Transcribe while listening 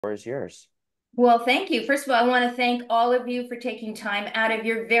Is yours. Well, thank you. First of all, I want to thank all of you for taking time out of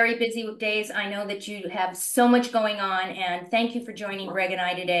your very busy days. I know that you have so much going on, and thank you for joining Greg and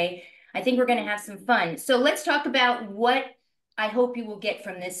I today. I think we're going to have some fun. So let's talk about what I hope you will get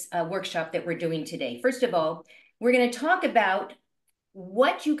from this workshop that we're doing today. First of all, we're going to talk about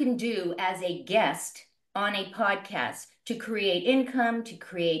what you can do as a guest on a podcast to create income, to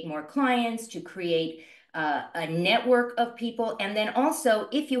create more clients, to create a network of people. And then also,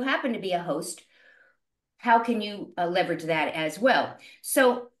 if you happen to be a host, how can you leverage that as well?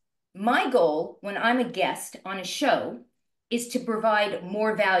 So my goal when I'm a guest on a show is to provide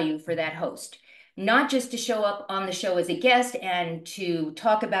more value for that host, not just to show up on the show as a guest and to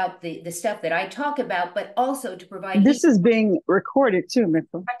talk about the stuff that I talk about, but also to provide. This is being recorded too,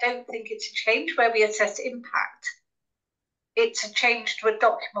 Mitchell. I don't think it's a change where we assess impact. It's a change to a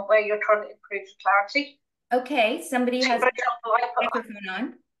document where you're trying to improve the clarity. Okay, somebody has for example, a microphone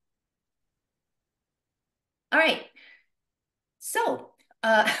on. All right. So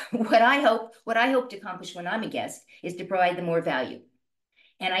what I hope to accomplish when I'm a guest is to provide them more value.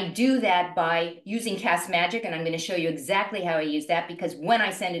 And I do that by using Castmagic, and I'm going to show you exactly how I use that, because when I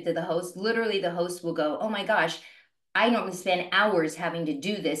send it to the host, literally the host will go, oh my gosh, I normally spend hours having to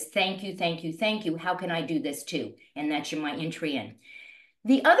do this. Thank you, thank you, thank you. How can I do this too? And that's my entry in.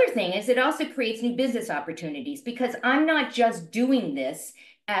 The other thing is it also creates new business opportunities, because I'm not just doing this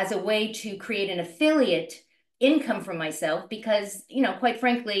as a way to create an affiliate income for myself, because, quite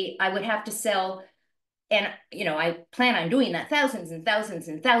frankly, I would have to sell, and, I plan on doing that, thousands and thousands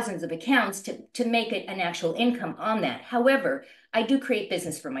and thousands of accounts to make it an actual income on that. However, I do create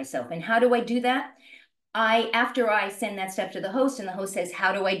business for myself. And how do I do that? After I send that stuff to the host and the host says,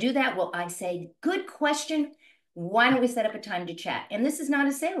 how do I do that? Well, I say, good question. Why don't we set up a time to chat? And this is not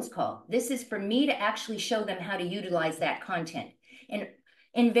a sales call. This is for me to actually show them how to utilize that content. And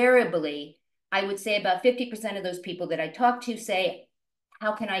invariably, I would say about 50% of those people that I talk to say,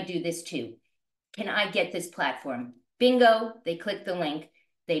 how can I do this too? Can I get this platform? Bingo, they click the link,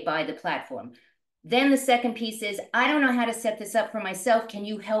 they buy the platform. Then the second piece is, I don't know how to set this up for myself. Can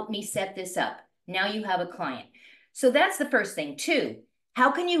you help me set this up? Now you have a client. So that's the first thing. Two,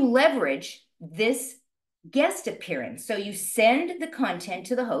 how can you leverage this guest appearance? So you send the content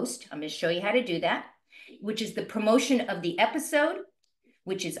to the host. I'm going to show you how to do that, which is the promotion of the episode,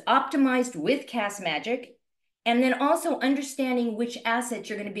 which is optimized with Castmagic, and then also understanding which assets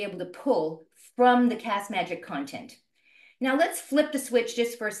you're going to be able to pull from the Castmagic content. Now let's flip the switch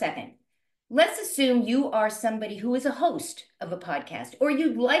just for a second. Let's assume you are somebody who is a host of a podcast, or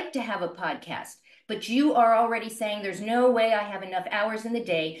you'd like to have a podcast, but you are already saying there's no way I have enough hours in the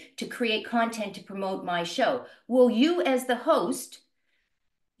day to create content to promote my show. Well, you as the host,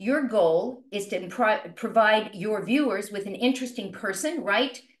 your goal is to provide your viewers with an interesting person,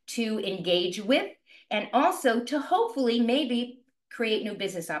 right, to engage with, and also to hopefully maybe create new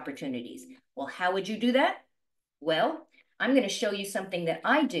business opportunities. Well, how would you do that? Well, I'm going to show you something that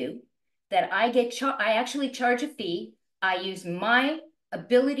I do, that I actually charge a fee. I use my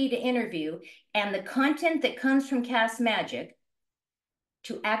ability to interview and the content that comes from Castmagic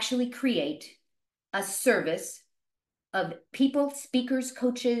to actually create a service of people, speakers,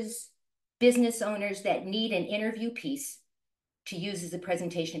 coaches, business owners that need an interview piece to use as a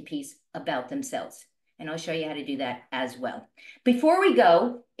presentation piece about themselves. And I'll show you how to do that as well. Before we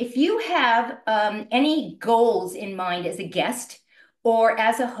go, if you have any goals in mind as a guest or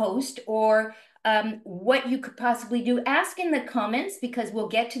as a host, or what you could possibly do, ask in the comments, because we'll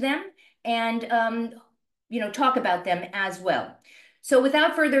get to them and talk about them as well. So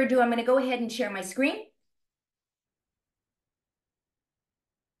without further ado, I'm going to go ahead and share my screen.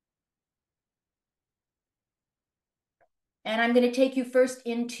 And I'm going to take you first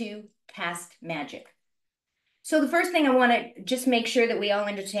into Castmagic. So the first thing I want to just make sure that we all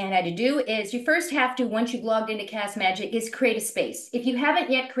understand how to do is you first have to, once you've logged into Castmagic, is create a space. If you haven't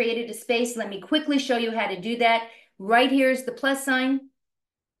yet created a space, let me quickly show you how to do that. Right here is the plus sign.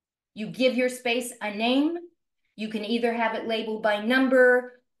 You give your space a name. You can either have it labeled by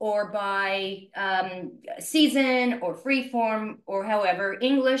number or by season or freeform or however,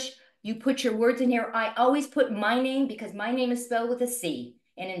 English. You put your words in here. I always put my name because my name is spelled with a C.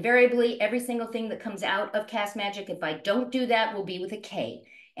 And invariably, every single thing that comes out of Castmagic, if I don't do that, will be with a K.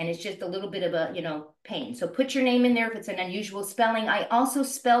 And it's just a little bit of a, pain. So put your name in there if it's an unusual spelling. I also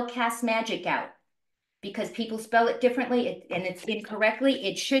spell Castmagic out because people spell it differently and it's incorrectly.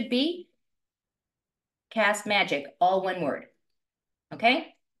 It should be Castmagic, all one word.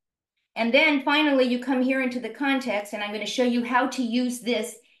 Okay? And then finally, you come here into the context, and I'm going to show you how to use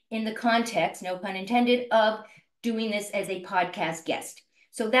this in the context, no pun intended, of doing this as a podcast guest.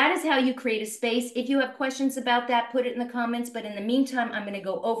 So that is how you create a space. If you have questions about that, put it in the comments. But in the meantime, I'm going to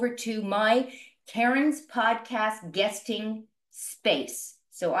go over to my Caren's podcast guesting space.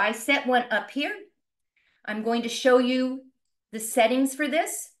 So I set one up here. I'm going to show you the settings for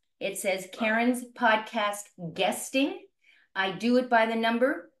this. It says Caren's podcast guesting. I do it by the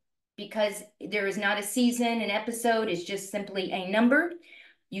number because there is not a season, an episode. It's just simply a number.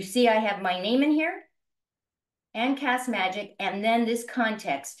 You see I have my name in here and Castmagic, and then this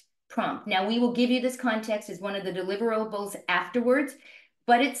context prompt. Now, we will give you this context as one of the deliverables afterwards,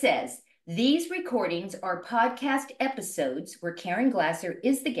 but it says, these recordings are podcast episodes where Caren Glasser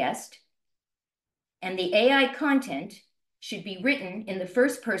is the guest, and the AI content should be written in the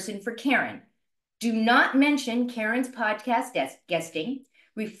first person for Caren. Do not mention Caren's podcast guesting.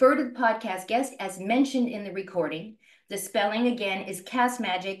 Refer to the podcast guest as mentioned in the recording. The spelling, again, is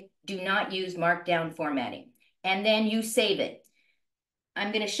Castmagic. Do not use markdown formatting. And then you save it.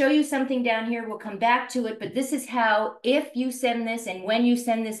 I'm going to show you something down here. We'll come back to it, but this is how, if you send this and when you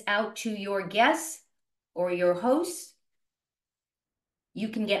send this out to your guests or your hosts, you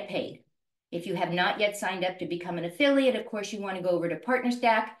can get paid. If you have not yet signed up to become an affiliate, of course, you want to go over to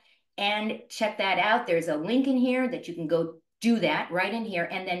PartnerStack and check that out. There's a link in here that you can go do that right in here,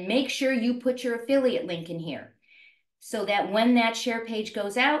 and then make sure you put your affiliate link in here so that when that share page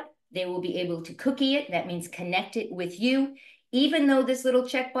goes out, they will be able to cookie it. That means connect it with you. Even though this little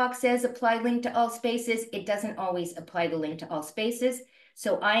checkbox says apply link to all spaces, it doesn't always apply the link to all spaces.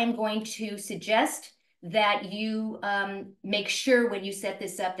 So I am going to suggest that you make sure when you set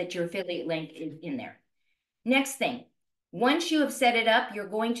this up that your affiliate link is in there. Next thing, once you have set it up, you're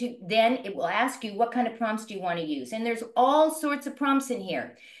going to, then it will ask you what kind of prompts do you want to use? And there's all sorts of prompts in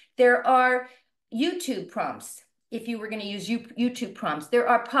here. There are YouTube prompts, if you were going to use YouTube prompts. There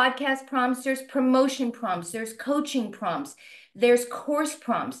are podcast prompts, there's promotion prompts, there's coaching prompts, there's course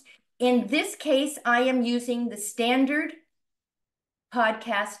prompts. In this case, I am using the standard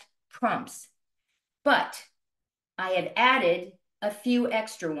podcast prompts, but I have added a few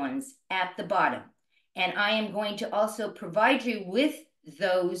extra ones at the bottom. And I am going to also provide you with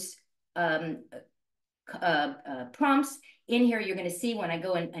those prompts in here. You're going to see when I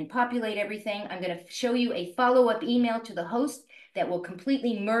go and populate everything. I'm going to show you a follow-up email to the host that will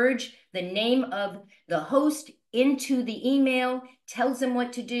completely merge the name of the host into the email, tells them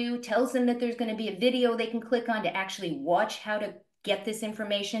what to do, tells them that there's going to be a video they can click on to actually watch how to get this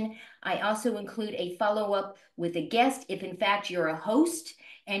information. I also include a follow-up with a guest if in fact you're a host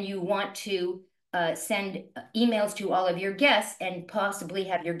and you want to send emails to all of your guests and possibly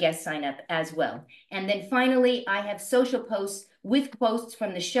have your guests sign up as well. And then finally, I have social posts with quotes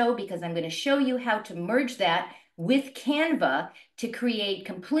from the show because I'm going to show you how to merge that with Canva to create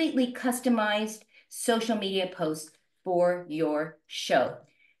completely customized social media posts for your show.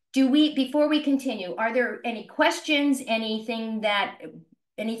 Before we continue, are there any questions, anything that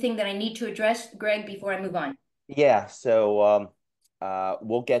I need to address, Greg, before I move on? Yeah, so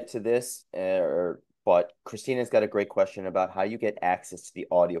we'll get to this, but Christina's got a great question about how you get access to the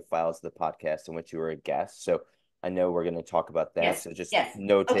audio files of the podcast in which you were a guest. So I know we're going to talk about that. Yes, So just yes.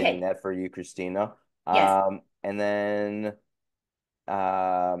 notating Okay. that for you, Christina. Yes. And then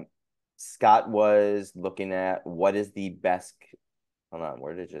Scott was looking at what is the best. Hold on,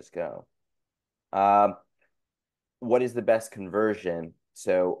 where did it just go? What is the best conversion?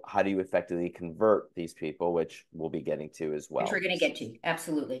 So how do you effectively convert these people, which we'll be getting to as well. Which we're going to get to,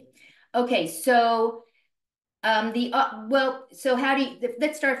 absolutely. Okay, so so how do you,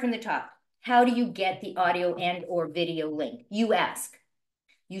 let's start from the top. How do you get the audio and or video link? You ask.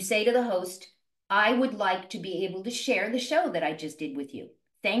 You say to the host, I would like to be able to share the show that I just did with you.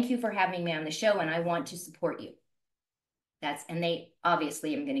 Thank you for having me on the show, and I want to support you. And they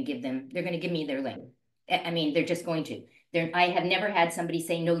obviously am going to give them, they're going to give me their link. I mean, they're just going to. I have never had somebody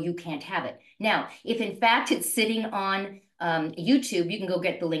say, no, you can't have it. Now, if in fact it's sitting on YouTube, you can go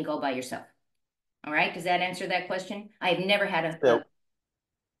get the link all by yourself. All right, does that answer that question? I've never had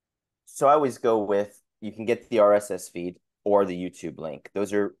So I always go with, you can get the RSS feed or the YouTube link.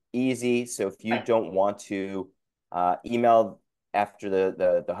 Those are easy. So if you don't want to email after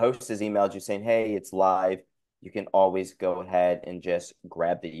the host has emailed you saying, hey, it's live, you can always go ahead and just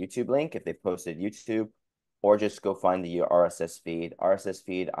grab the YouTube link if they posted YouTube, or just go find the RSS feed. RSS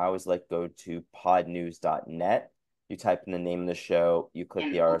feed, I always like go to podnews.net. You type in the name of the show, you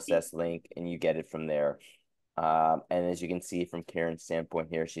click the RSS link, and you get it from there. And as you can see from Caren's standpoint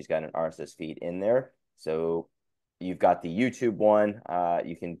here, she's got an RSS feed in there. So you've got the YouTube one.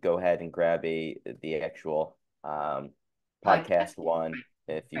 You can go ahead and grab the actual podcast one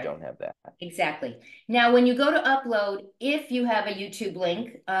if you Right. don't have that. Exactly. Now, when you go to upload, if you have a YouTube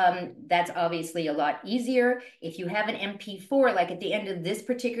link, that's obviously a lot easier. If you have an MP4, like at the end of this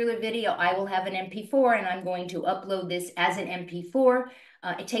particular video, I will have an MP4 and I'm going to upload this as an MP4.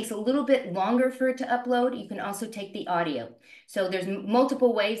 It takes a little bit longer for it to upload. You can also take the audio. So there's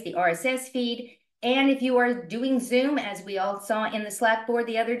multiple ways, the RSS feed. And if you are doing Zoom, as we all saw in the Slack board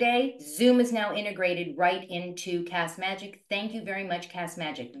the other day, Zoom is now integrated right into Castmagic. Thank you very much,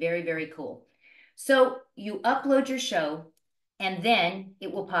 Castmagic. Very, very cool. So you upload your show, and then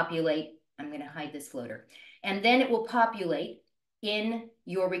it will populate. I'm going to hide this floater. And then it will populate in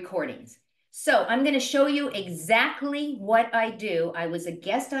your recordings. So I'm going to show you exactly what I do. I was a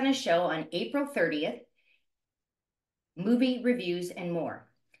guest on a show on April 30th, movie reviews and more.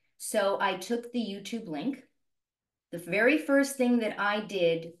 So I took the YouTube link. The very first thing that I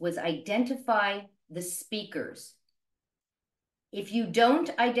did was identify the speakers. If you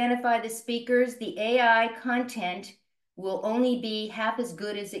don't identify the speakers, the AI content will only be half as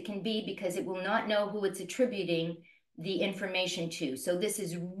good as it can be because it will not know who it's attributing the information to. So this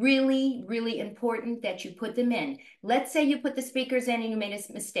is really, really important that you put them in. Let's say you put the speakers in and you made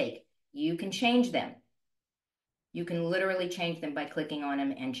a mistake. You can change them. You can literally change them by clicking on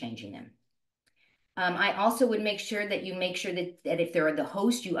them and changing them. I also would make sure that you make sure that if they're the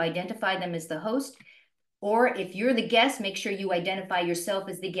host, you identify them as the host. Or if you're the guest, make sure you identify yourself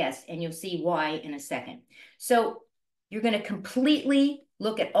as the guest, and you'll see why in a second. So you're going to completely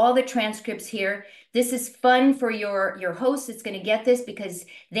look at all the transcripts here. This is fun for your host that's going to get this because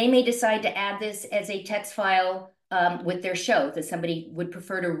they may decide to add this as a text file with their show, that somebody would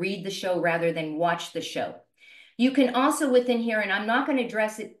prefer to read the show rather than watch the show. You can also within here, and I'm not going to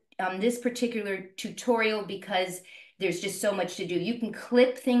address it on this particular tutorial because there's just so much to do. You can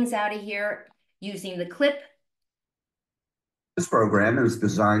clip things out of here using the clip. This program is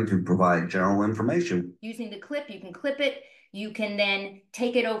designed to provide general information. Using the clip, you can clip it. You can then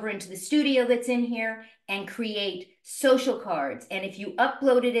take it over into the studio that's in here and create social cards. And if you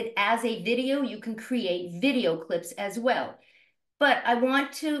uploaded it as a video, you can create video clips as well. But I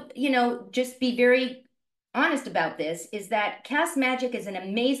want to, just be very honest about this, is that Castmagic is an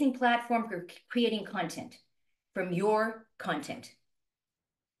amazing platform for creating content from your content.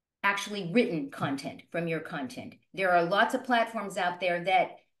 Actually written content from your content. There are lots of platforms out there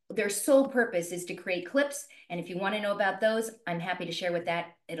that their sole purpose is to create clips. And if you want to know about those, I'm happy to share with that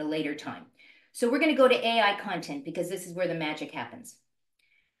at a later time. So we're going to go to AI content because this is where the magic happens.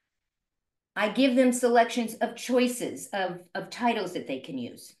 I give them selections of choices of titles that they can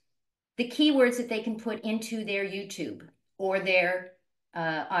use, the keywords that they can put into their YouTube or their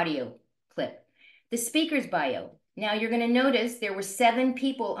audio clip, the speaker's bio. Now you're going to notice there were 7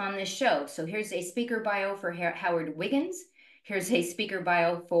 people on this show. So here's a speaker bio for Howard Wiggins. Here's a speaker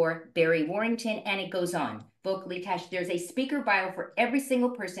bio for Barry Warrington, and it goes on. Vocally attached. There's a speaker bio for every single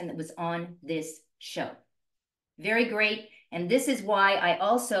person that was on this show. Very great. And this is why I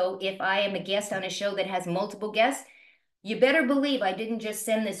also, if I am a guest on a show that has multiple guests, you better believe I didn't just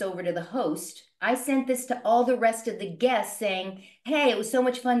send this over to the host. I sent this to all the rest of the guests saying, hey, it was so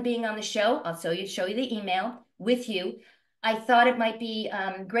much fun being on the show. I'll show you the email with you. I thought it might be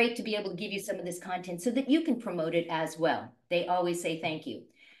great to be able to give you some of this content so that you can promote it as well. They always say thank you.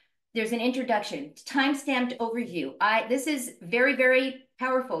 There's an introduction, time-stamped overview. This is very, very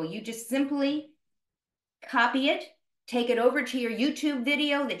powerful. You just simply copy it, take it over to your YouTube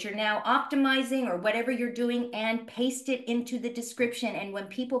video that you're now optimizing or whatever you're doing, and paste it into the description. And when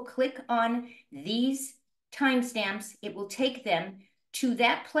people click on these timestamps, it will take them to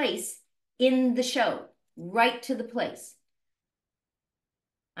that place in the show, right to the place.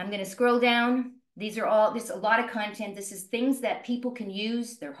 I'm going to scroll down. There's a lot of content. This is things that people can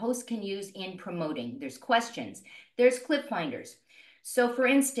use, their hosts can use in promoting. There's questions. There's clip finders. So for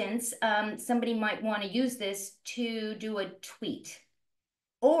instance, somebody might want to use this to do a tweet,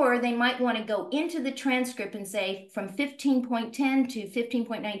 or they might want to go into the transcript and say from 15.10 to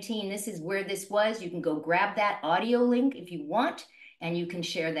 15.19, this is where this was. You can go grab that audio link if you want, and you can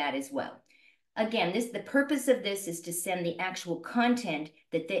share that as well. Again, the purpose of this is to send the actual content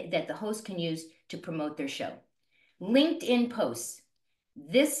that the host can use to promote their show. LinkedIn posts.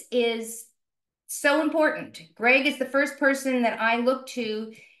 This is so important. Greg is the first person that I look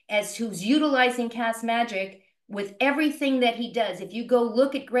to as who's utilizing Castmagic with everything that he does. If you go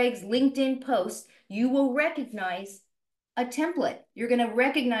look at Greg's LinkedIn posts, you will recognize a template. You're going to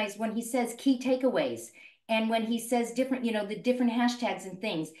recognize when he says key takeaways and when he says different, the different hashtags and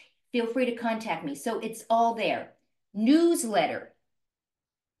things. Feel free to contact me. So it's all there. Newsletter.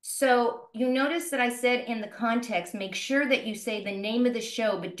 So you notice that I said in the context, make sure that you say the name of the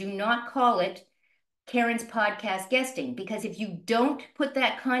show, but do not call it Caren's podcast guesting, because if you don't put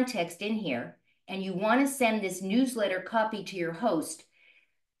that context in here and you want to send this newsletter copy to your host,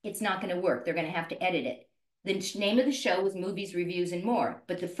 it's not going to work. They're going to have to edit it. The name of the show was Movies, Reviews, and More.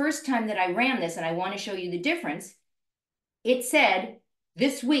 But the first time that I ran this, and I want to show you the difference, it said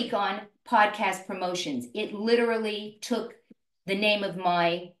this week on podcast promotions. It literally took the name of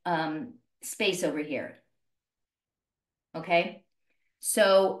my space over here. Okay.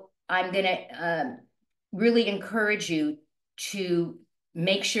 So I'm going to really encourage you to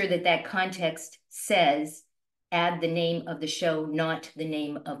make sure that that context says add the name of the show, not the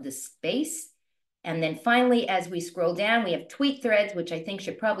name of the space. And then finally, as we scroll down, we have tweet threads, which I think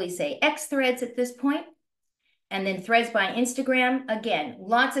should probably say X threads at this point. And then threads by Instagram. Again,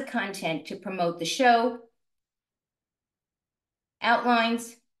 lots of content to promote the show.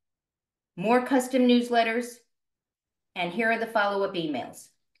 Outlines, more custom newsletters, and here are the follow-up emails.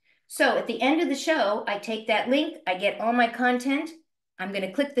 So at the end of the show, I take that link, I get all my content. I'm going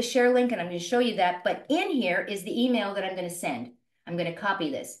to click the share link and I'm going to show you that. But in here is the email that I'm going to send. I'm going to copy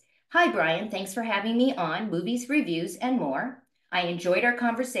this. Hi, Brian. Thanks for having me on Movies, Reviews, and More. I enjoyed our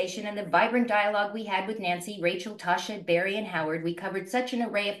conversation and the vibrant dialogue we had with Nancy, Rachel, Tasha, Barry, and Howard. We covered such an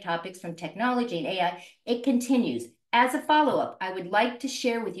array of topics from technology and AI. It continues. As a follow-up, I would like to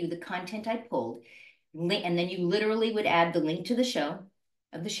share with you the content I pulled. And then you literally would add the link to the show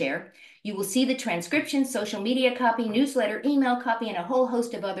of the share. You will see the transcription, social media copy, newsletter, email copy, and a whole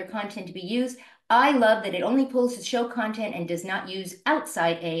host of other content to be used. I love that it only pulls the show content and does not use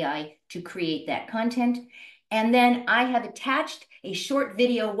outside AI to create that content. And then I have attached a short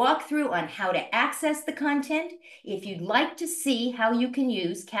video walkthrough on how to access the content. If you'd like to see how you can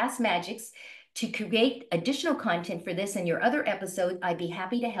use Castmagic to create additional content for this and your other episodes, I'd be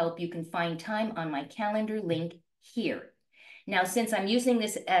happy to help. You can find time on my calendar link here. Now, since I'm using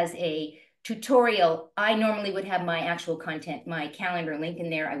this as a tutorial, I normally would have my actual content, my calendar link in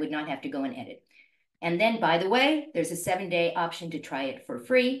there. I would not have to go and edit. And then, by the way, there's a 7-day option to try it for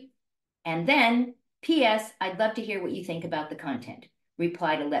free. And then, P.S., I'd love to hear what you think about the content.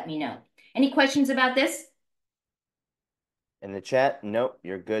 Reply to let me know. Any questions about this? In the chat, nope,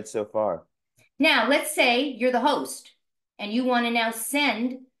 you're good so far. Now, let's say you're the host and you want to now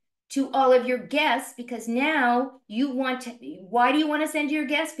send to all of your guests, because now you want to, why do you want to send to your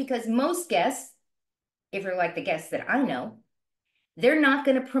guests? Because most guests, if you're like the guests that I know, they're not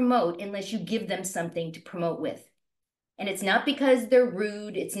going to promote unless you give them something to promote with. And it's not because they're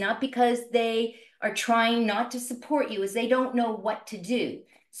rude. It's not because they are trying not to support you, as they don't know what to do.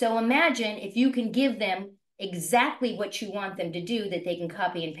 So imagine if you can give them exactly what you want them to do that they can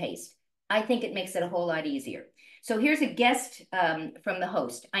copy and paste. I think it makes it a whole lot easier. So here's a guest from the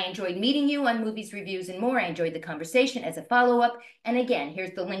host. I enjoyed meeting you on Movies, Reviews, and More. I enjoyed the conversation. As a follow-up, and again,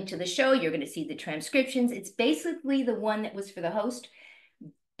 here's the link to the show. You're going to see the transcriptions. It's basically the one that was for the host,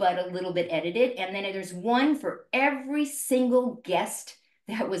 but a little bit edited. And then there's one for every single guest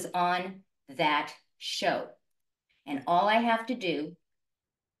that was on that show. And all I have to do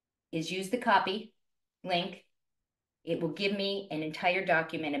is use the copy link. It will give me an entire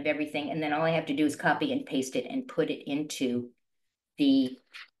document of everything. And then all I have to do is copy and paste it and put it into the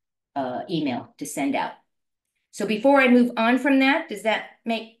email to send out. So before I move on from that, does that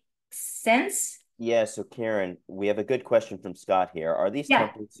make sense? Yeah, so Caren, we have a good question from Scott here. Are these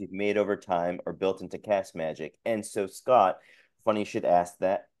templates you've made over time or built into Castmagic? And so Scott, funny you should ask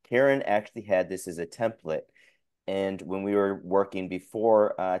that. Caren actually had this as a template. And when we were working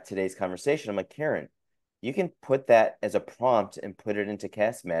before today's conversation, I'm like, Caren, you can put that as a prompt and put it into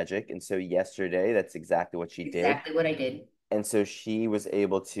Castmagic. And so yesterday, that's exactly what she did. Exactly what I did. And so she was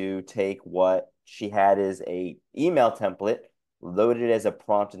able to take what she had as a email template, load it as a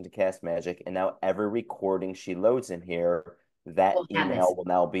prompt into Castmagic, and now every recording she loads in here, that email will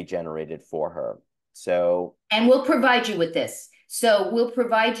now be generated for her. So, and we'll provide you with this. So we'll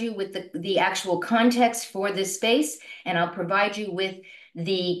provide you with the actual context for this space, and I'll provide you with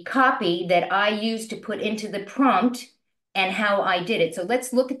the copy that I used to put into the prompt and how I did it. So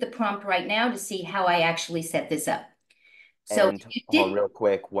let's look at the prompt right now to see how I actually set this up. So and real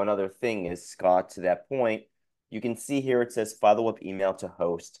quick, one other thing is, Scott, to that point, you can see here it says follow-up email to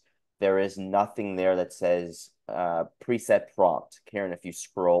host. There is nothing there that says preset prompt. Caren, if you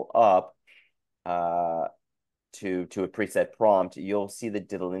scroll up to a preset prompt, you'll see the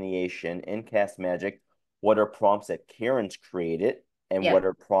delineation in Castmagic. What are prompts that Caren's created, and what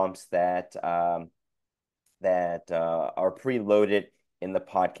are prompts that are preloaded in the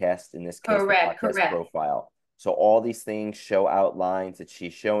podcast, in this case, the podcast profile. So all these things show outlines that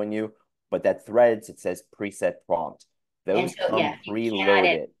she's showing you, but that threads, it says preset prompt. And Those so, yeah, come you cannot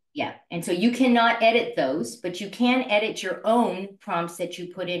edit. preloaded. Yeah, and so you cannot edit those, but you can edit your own prompts that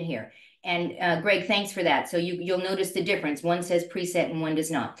you put in here. And Greg, thanks for that. So you'll notice the difference. One says preset and one does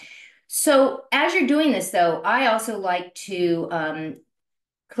not. So as you're doing this, though, I also like to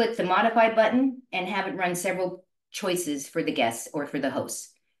click the modify button and have it run several choices for the guests or for the hosts.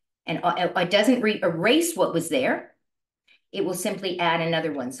 And it doesn't erase what was there. It will simply add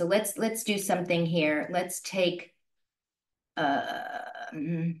another one. So let's do something here. Let's take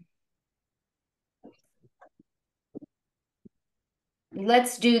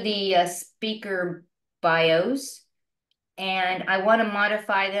let's do the speaker bios, and I want to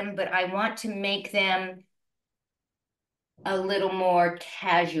modify them, but I want to make them a little more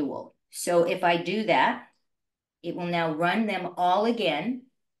casual. So if I do that, it will now run them all again.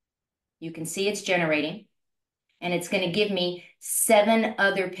 You can see it's generating, and it's going to give me 7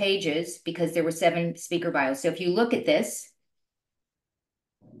 other pages because there were 7 speaker bios. So if you look at this,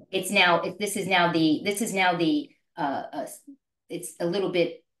 it's now this is now the it's a little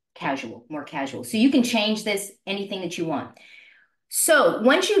bit casual, more casual. So you can change this anything that you want. So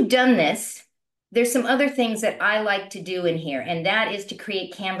once you've done this, there's some other things that I like to do in here, and that is to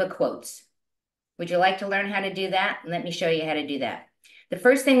create Canva quotes. Would you like to learn how to do that? Let me show you how to do that. The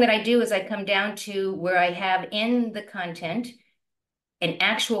first thing that I do is I come down to where I have in the content an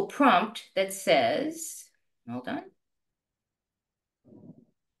actual prompt that says, hold on.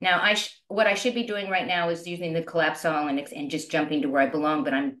 Now, what I should be doing right now is using the collapse all and just jumping to where I belong,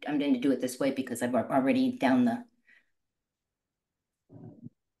 but I'm going to do it this way because I've already down the,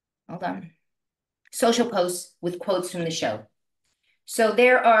 hold on, social posts with quotes from the show. So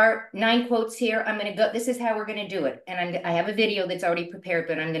there are 9 quotes here. I'm going to go, this is how we're going to do it. And I have a video that's already prepared,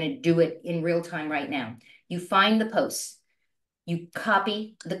 but I'm going to do it in real time right now. You find the posts, you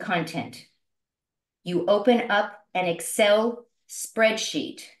copy the content, you open up an Excel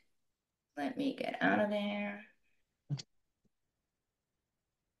spreadsheet. Let me get out of there.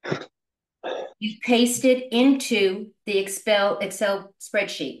 You paste it into the Excel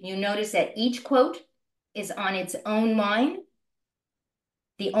spreadsheet. You notice that each quote is on its own line.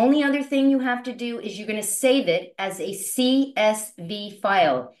 The only other thing you have to do is you're going to save it as a CSV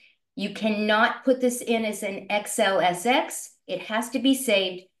file. You cannot put this in as an XLSX. It has to be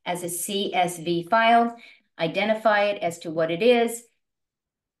saved as a CSV file. Identify it as to what it is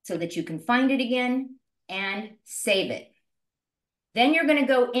so that you can find it again and save it. Then you're going to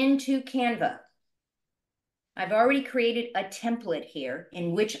go into Canva. I've already created a template here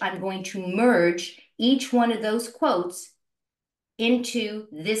in which I'm going to merge each one of those quotes into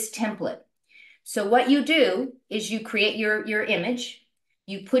this template. So what you do is you create your image,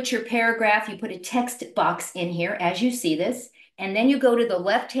 you put your paragraph, you put a text box in here as you see this, and then you go to the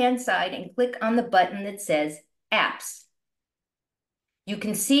left-hand side and click on the button that says Apps. You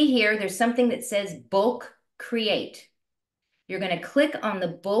can see here there's something that says Bulk Create. You're going to click on the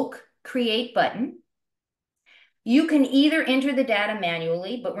Bulk Create button. You can either enter the data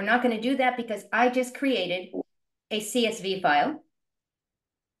manually, but we're not going to do that because I just created a CSV file.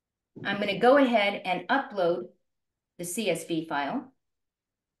 I'm going to go ahead and upload the CSV file.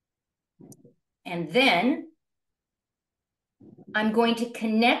 And then I'm going to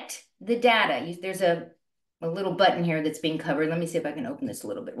connect the data. There's a little button here that's being covered. Let me see if I can open this a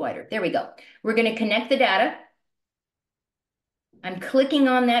little bit wider. There we go. We're going to connect the data. I'm clicking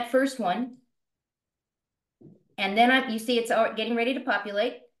on that first one. And then you see it's getting ready to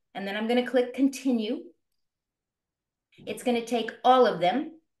populate. And then I'm going to click continue. It's going to take all of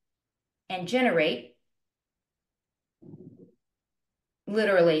them and generate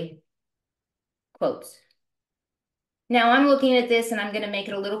literally quotes. Now I'm looking at this and I'm going to make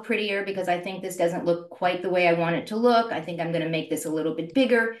it a little prettier because I think this doesn't look quite the way I want it to look. I think I'm going to make this a little bit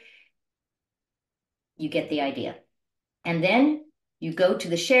bigger. You get the idea. And then you go to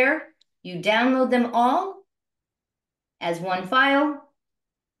the share, you download them all as one file,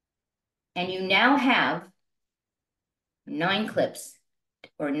 and you now have 9 clips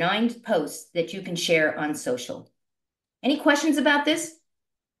or 9 posts that you can share on social. Any questions about this?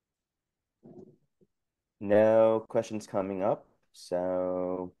 No questions coming up.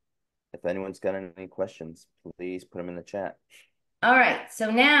 So if anyone's got any questions, please put them in the chat. All right. So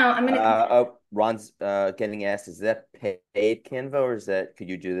now I'm going to. Ron's getting asked, is that paid Canva or could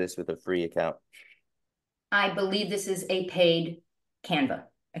you do this with a free account? I believe this is a paid Canva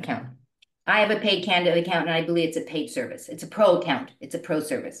account. I have a paid Canva account, and I believe it's a paid service. It's a pro account. It's a pro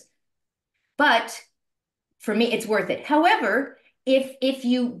service. But for me, it's worth it. However, If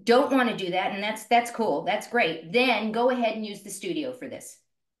you don't want to do that, and that's cool, that's great, then go ahead and use the studio for this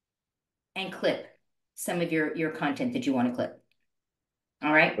and clip some of your content that you want to clip.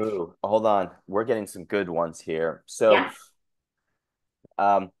 All right. Ooh, hold on. We're getting some good ones here. So, Yeah.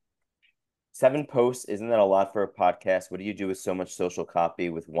 um, 7 posts, isn't that a lot for a podcast? What do you do with so much social copy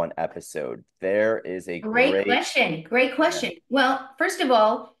with one episode? There is a Great great, question. Great yeah. question. Well, first of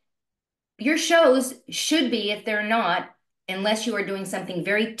all, your shows should be, if they're not, unless you are doing something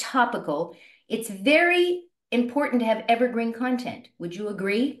very topical, it's very important to have evergreen content. Would you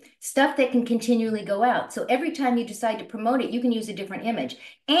agree? Stuff that can continually go out. So every time you decide to promote it, you can use a different image,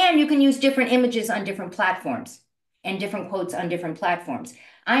 and you can use different images on different platforms and different quotes on different platforms.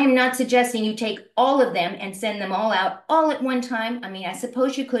 I am not suggesting you take all of them and send them all out all at one time. I mean, I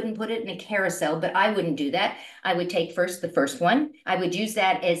suppose you couldn't put it in a carousel, but I wouldn't do that. I would take first the first one. I would use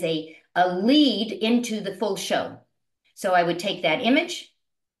that as a lead into the full show. So I would take that image,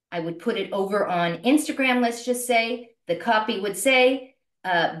 I would put it over on Instagram, let's just say, the copy would say,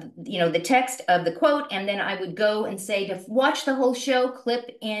 the text of the quote, and then I would go and say to watch the whole show,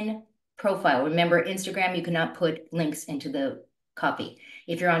 clip in profile. Remember, Instagram, you cannot put links into the copy.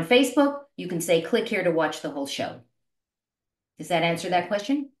 If you're on Facebook, you can say, click here to watch the whole show. Does that answer that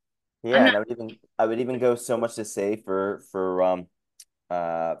question? Yeah, and I would even go so much to say for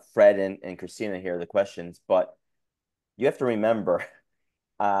Fred and Christina here, the questions, but you have to remember,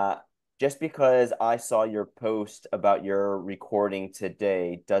 uh, just because I saw your post about your recording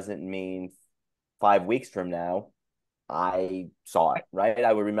today doesn't mean 5 weeks from now I saw it, right?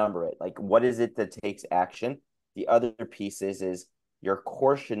 I would remember it. Like, what is it that takes action? The other piece is your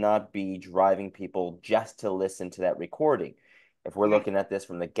course should not be driving people just to listen to that recording. If we're looking at this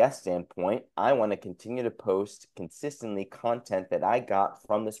from the guest standpoint, I want to continue to post consistently content that I got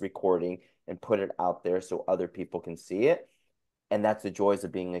from this recording and put it out there so other people can see it. And that's the joys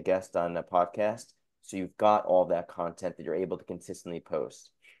of being a guest on a podcast. So you've got all that content that you're able to consistently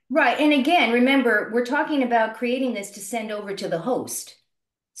post. Right. And again, remember, we're talking about creating this to send over to the host.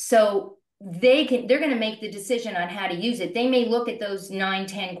 So they're going to make the decision on how to use it. They may look at those 9,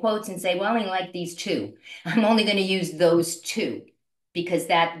 10 quotes and say, well, I only like these 2. I'm only going to use those 2 because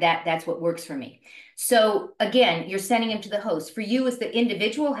that's what works for me. So again, you're sending them to the host. For you as the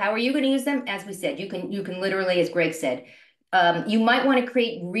individual, how are you going to use them? As we said, you can literally, as Greg said, you might want to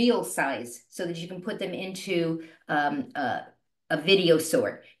create reel size so that you can put them into a video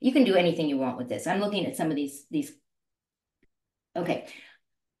sort. You can do anything you want with this. I'm looking at some of these. Okay.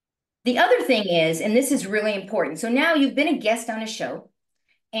 The other thing is, and this is really important. So now you've been a guest on a show,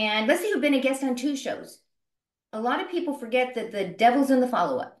 and let's say you've been a guest on 2 shows. A lot of people forget that the devil's in the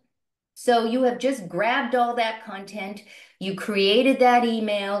follow-up. So you have just grabbed all that content, you created that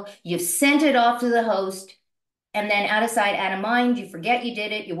email, you've sent it off to the host, and then out of sight, out of mind, you forget you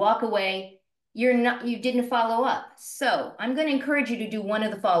did it, you walk away, you didn't follow up. So I'm going to encourage you to do one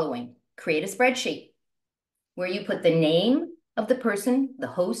of the following. Create a spreadsheet where you put the name of the person, the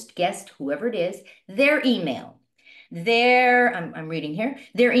host, guest, whoever it is, their email, I'm reading here,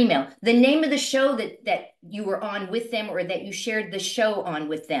 their email, the name of the show that you were on with them or that you shared the show on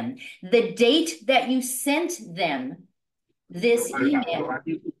with them, the date that you sent them this email,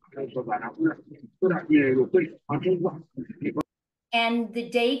 and the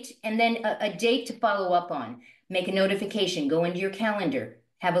date, and then a date to follow up on. Make a notification, go into your calendar,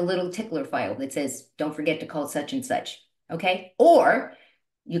 have a little tickler file that says, don't forget to call such and such, okay? Or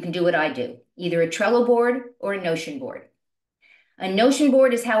you can do what I do, either a Trello board or a Notion board. A Notion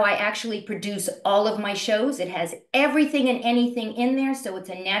board is how I actually produce all of my shows. It has everything and anything in there, so it's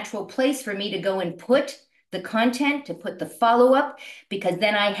a natural place for me to go and put the content, to put the follow-up, because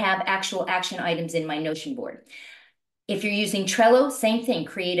then I have actual action items in my Notion board. If you're using Trello, same thing,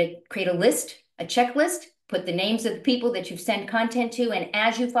 create a list, a checklist, put the names of the people that you've sent content to, and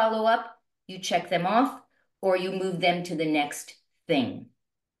as you follow up, you check them off or you move them to the next thing.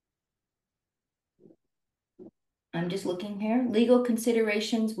 I'm just looking here. Legal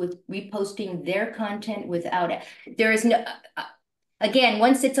considerations with reposting their content without it. There is no, again,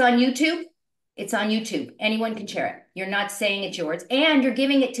 once it's on YouTube, it's on YouTube. Anyone can share it. You're not saying it's yours, and you're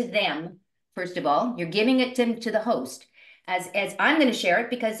giving it to them. First of all, you're giving it to the host. As I'm going to share it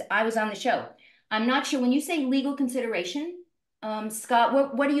because I was on the show. I'm not sure when you say legal consideration,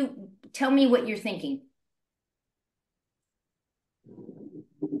 Scott, what do you tell me what you're thinking?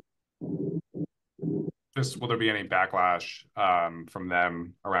 Just will there be any backlash from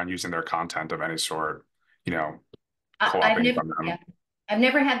them around using their content of any sort, co-opting from them? Yeah. I've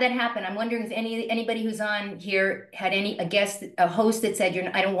never had that happen. I'm wondering if anybody who's on here had a host that said,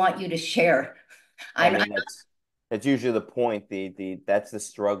 I don't want you to share. I mean, That's usually the point. That's the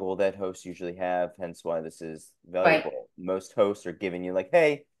struggle that hosts usually have, hence why this is Right. valuable. Most hosts are giving you like,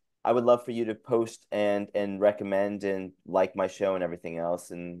 hey, I would love for you to post and recommend and like my show and everything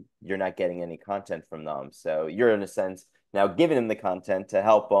else, and you're not getting any content from them. So you're in a sense now giving them the content to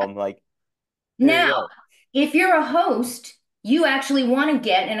help them, like, here you Now, go. if you're a host, you actually want to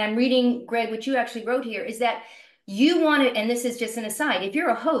get, and I'm reading, Greg, what you actually wrote here, is that you want to, and this is just an aside, if you're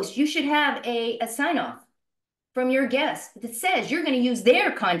a host, you should have a sign off from your guest that says you're going to use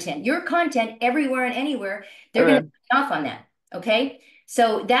their content, your content everywhere and anywhere. They're going to sign off on that. Okay.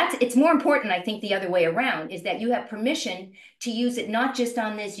 So it's more important, I think, the other way around is that you have permission to use it not just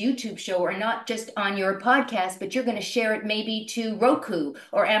on this YouTube show or not just on your podcast, but you're going to share it maybe to Roku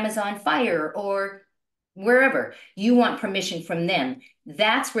or Amazon Fire or wherever. You want permission from them.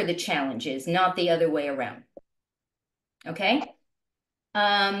 That's where the challenge is, not the other way around. Okay.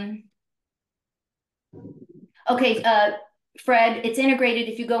 Okay, Fred, it's integrated.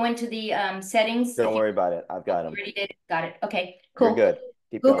 If you go into the settings, Don't worry about it. I've got them. already did. Got it. Okay, You're cool. good.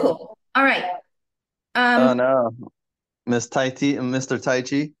 Keep Cool, going. cool. All right. Oh no, Mr. Tai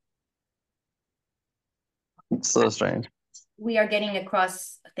Chi. So strange. We are getting a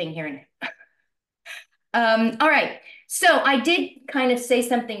cross thing here. All right. So I did kind of say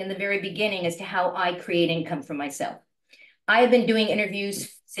something in the very beginning as to how I create income for myself. I have been doing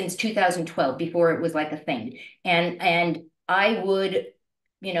interviews since 2012, before it was like a thing. And I would,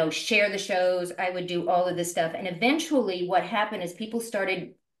 share the shows. I would do all of this stuff. And eventually what happened is people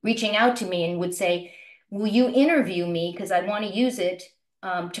started reaching out to me and would say, will you interview me? Because I want to use it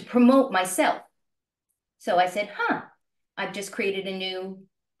to promote myself. So I said, I've just created a new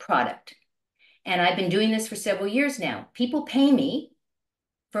product. And I've been doing this for several years now. People pay me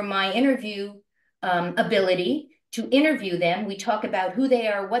for my interview ability to interview them. We talk about who they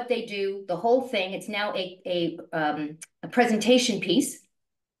are, what they do, the whole thing. It's now a presentation piece.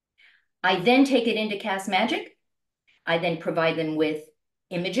 I then take it into Castmagic. I then provide them with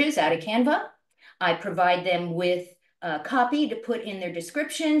images out of Canva. I provide them with copy to put in their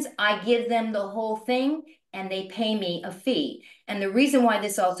descriptions. I give them the whole thing and they pay me a fee. And the reason why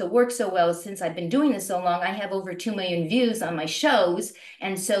this also works so well is since I've been doing this so long, I have over 2 million views on my shows.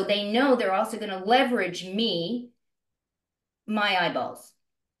 And so they know they're also going to leverage me, my eyeballs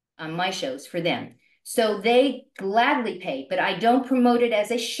on my shows for them. So they gladly pay, but I don't promote it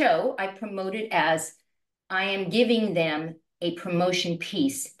as a show. I promote it as I am giving them a promotion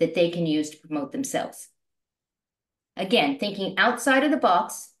piece that they can use to promote themselves. Again, thinking outside of the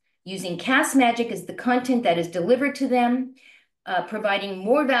box, using Castmagic as the content that is delivered to them, providing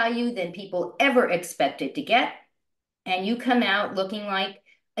more value than people ever expected to get. And you come out looking like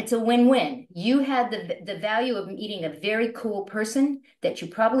it's a win-win. You had the value of meeting a very cool person that you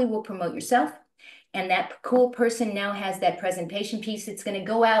probably will promote yourself. And that cool person now has that presentation piece. It's going to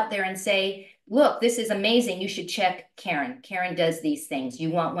go out there and say, look, this is amazing. You should check Caren. Caren does these things. You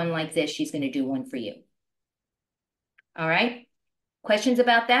want one like this, she's going to do one for you. All right. Questions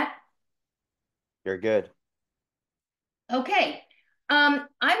about that? You're good. Okay.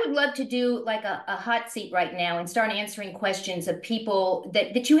 I would love to do like a hot seat right now and start answering questions of people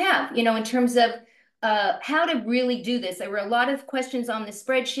that you have, in terms of how to really do this. There were a lot of questions on the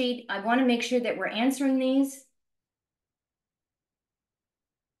spreadsheet. I want to make sure that we're answering these.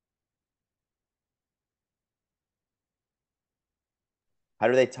 How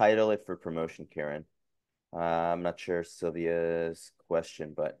do they title it for promotion, Caren? I'm not sure Sylvia's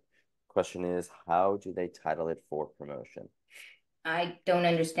question, but question is, how do they title it for promotion? I don't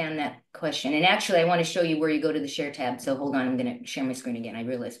understand that question. And actually, I want to show you where you go to the share tab. So hold on, I'm going to share my screen again. I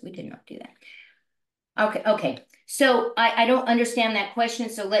realized we did not do that. Okay. So I don't understand that question.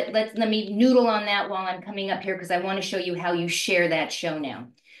 So let me noodle on that while I'm coming up here because I want to show you how you share that show now.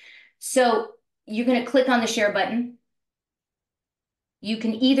 So you're going to click on the share button. You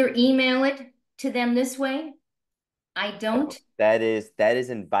can either email it to them this way. I don't. That is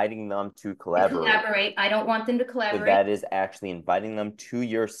inviting them to collaborate. I don't want them to collaborate. So that is actually inviting them to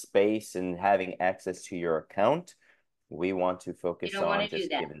your space and having access to your account. We want to focus on just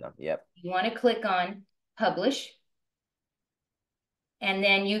giving them. Yep. You want to click on publish. And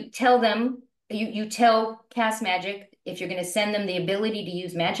then you tell them, you tell Castmagic if you're going to send them the ability to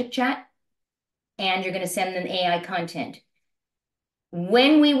use Magic Chat and you're going to send them AI content.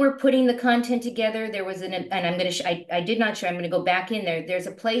 When we were putting the content together, there was and I'm going to, I did not share, I'm going to go back in there. There's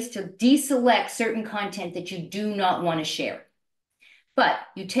a place to deselect certain content that you do not want to share. But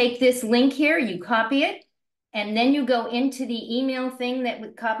you take this link here, you copy it, and then you go into the email thing that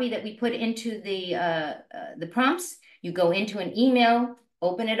we put into the prompts. You go into an email,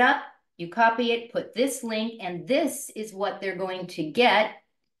 open it up, You copy it, put this link, and this is what they're going to get.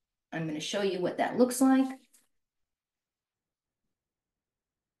 I'm going to show you what that looks like.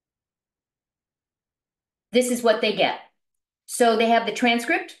 This is what they get. So they have the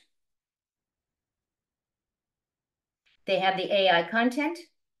transcript. They have the AI content.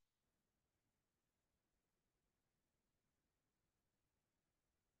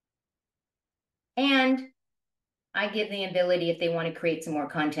 And I give the ability if they want to create some more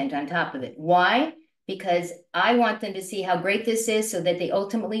content on top of it. Why? Because I want them to see how great this is so that they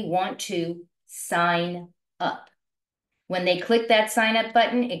ultimately want to sign up. When they click that sign up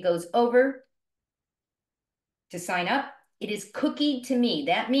button, it goes over to sign up. It is cookied to me.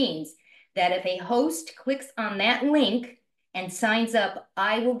 That means that if a host clicks on that link and signs up,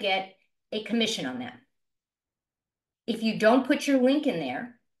 I will get a commission on that. If you don't put your link in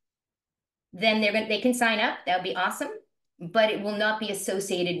there, then they can sign up. That would be awesome, but it will not be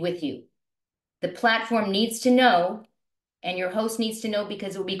associated with you. The platform needs to know, and your host needs to know,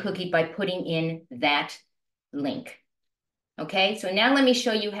 because it will be cookied by putting in that link. Okay, so now let me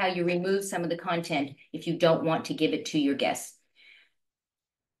show you how you remove some of the content if you don't want to give it to your guests.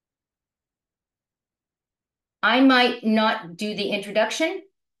 I might not do the introduction.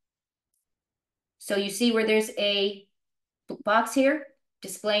 So you see where there's a box here,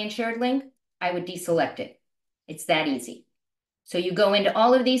 display and shared link, I would deselect it. It's that easy. So you go into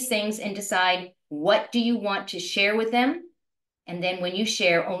all of these things and decide what do you want to share with them. And then when you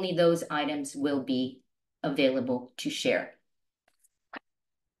share, only those items will be available to share.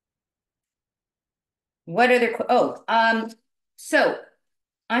 What other, so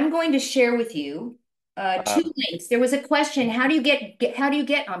I'm going to share with you two links. There was a question, how do you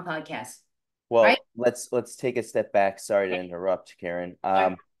get on podcasts? Well, right? let's take a step back. Sorry to interrupt, Caren.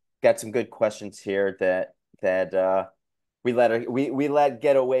 Got some good questions here that we let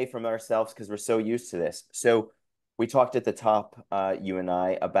get away from ourselves because we're so used to this. So we talked at the top, you and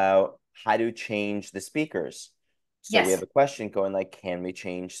I, about how to change the speakers. So Yes. we have a question going like, can we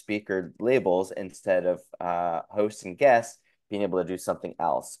change speaker labels instead of host and guest being able to do something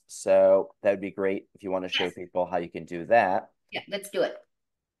else? So that would be great if you want to show people how you can do that. Yeah, let's do it.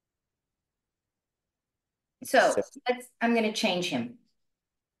 So I'm going to change him.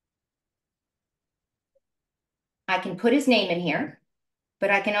 I can put his name in here,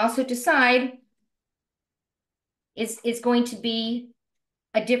 but I can also decide it's going to be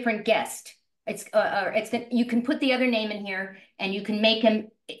a different guest. You can put the other name in here and you can make him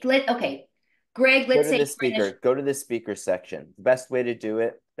okay. Greg, let's say go to the speaker section. The best way to do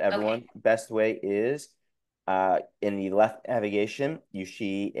it, everyone, okay. Best way is in the left navigation, you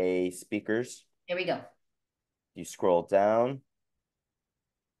see a speakers. There we go. You scroll down.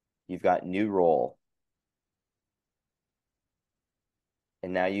 You've got new role.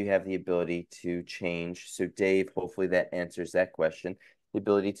 And now you have the ability to change. So Dave, hopefully that answers that question. The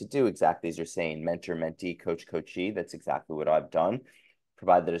ability to do exactly as you're saying, mentor, mentee, coach, coachee. That's exactly what I've done.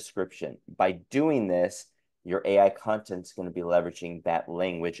 Provide the description. By doing this, your AI content is going to be leveraging that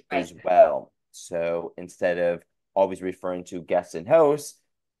language as well. So instead of always referring to guests and hosts,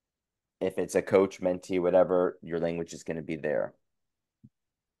 if it's a coach, mentee, whatever, your language is going to be there.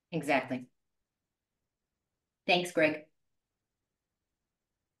 Exactly. Thanks, Greg.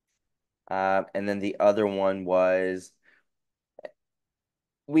 And then the other one was,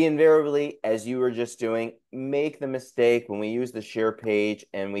 we invariably, as you were just doing, make the mistake when we use the share page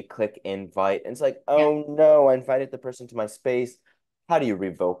and we click invite. And it's like, oh no, I invited the person to my space. How do you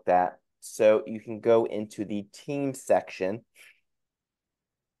revoke that? So you can go into the team section.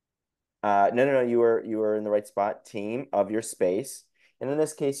 No, you were in the right spot, team of your space. And in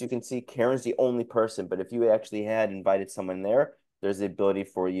this case, you can see Caren's the only person, but if you actually had invited someone there, there's the ability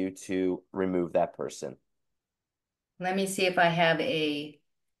for you to remove that person. Let me see if I have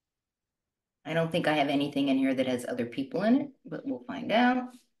I don't think I have anything in here that has other people in it, but we'll find out.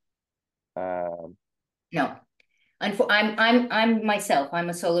 No, I'm myself. I'm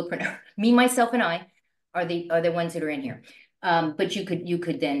a solopreneur. Me, myself, and I are the ones that are in here. But you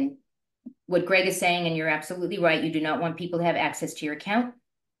could then, what Greg is saying, and you're absolutely right. You do not want people to have access to your account.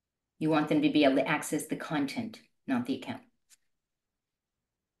 You want them to be able to access the content, not the account.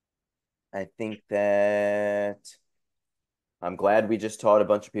 I think that I'm glad we just taught a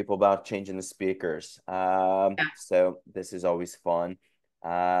bunch of people about changing the speakers. So this is always fun.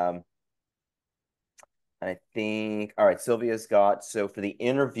 I think, all right, Sylvia's got, so for the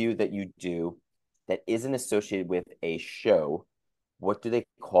interview that you do that isn't associated with a show, what do they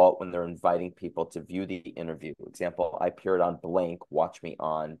call it when they're inviting people to view the interview? Example, I appeared on blank, watch me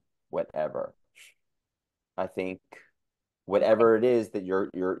on whatever. I think whatever it is that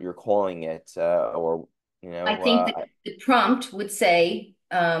you're calling it, or I think that the prompt would say,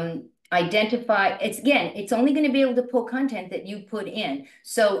 identify, it's only going to be able to pull content that you put in.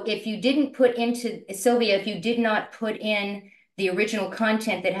 So if you didn't put into, Sylvia, if you did not put in the original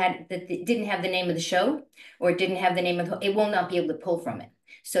content that didn't have the name of the show, or it didn't have the name of it will not be able to pull from it.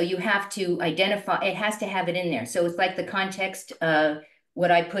 So you have to identify, it has to have it in there. So it's like the context of what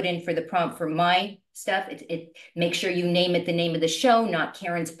I put in for the prompt for my stuff. It make sure you name it the name of the show, not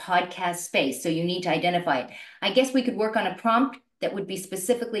Caren's podcast space. So you need to identify it. I guess we could work on a prompt that would be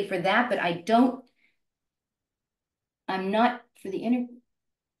specifically for that, but I'm not for the interview.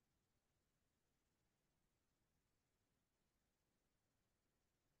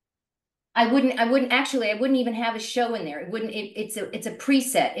 I wouldn't even have a show in there. It's a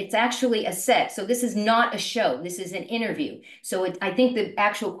preset. It's actually a set. So this is not a show. This is an interview. So I think the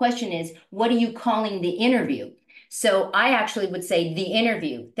actual question is, what are you calling the interview? So I actually would say the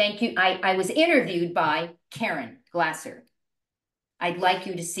interview. Thank you. I was interviewed by Caren Glasser. I'd like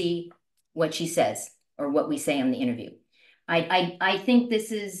you to see what she says or what we say on the interview. I think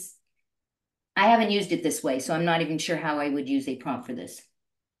this is, I haven't used it this way, so I'm not even sure how I would use a prompt for this.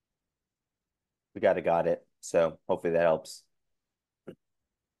 We got it. So hopefully that helps.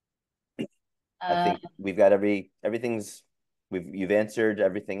 I think we've got you've answered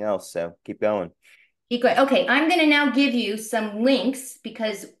everything else. So keep going. Okay, I'm going to now give you some links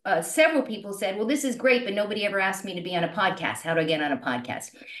because several people said, well, this is great, but nobody ever asked me to be on a podcast. How do I get on a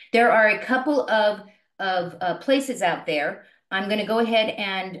podcast? There are a couple of places out there. I'm going to go ahead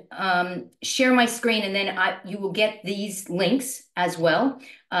and share my screen, and then you will get these links as well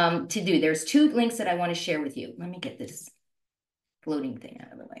to do. There's 2 links that I want to share with you. Let me get this floating thing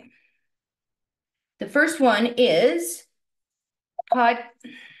out of the way. The first one is podcast.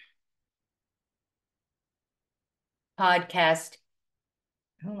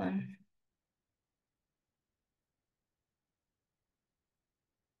 Hold on.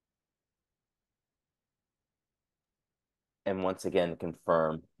 And once again,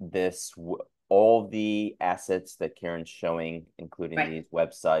 confirm all the assets that Caren's showing, including these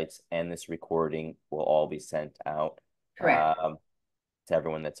websites and this recording, will all be sent out to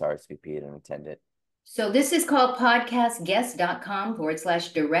everyone that's RSVP'd and attended. So this is called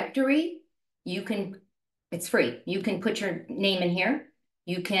podcastguest.com/directory. It's free. You can put your name in here.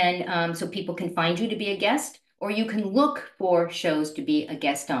 You can, so people can find you to be a guest, or you can look for shows to be a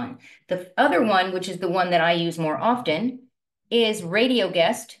guest on. The other one, which is the one that I use more often, is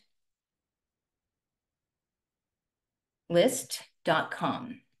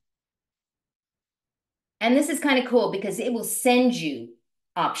radioguestlist.com. And this is kind of cool because it will send you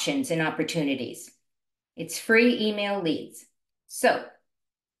options and opportunities. It's free email leads. So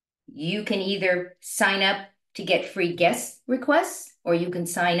you can either sign up to get free guest requests, or you can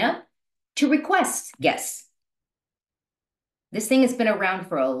sign up to request guests. This thing has been around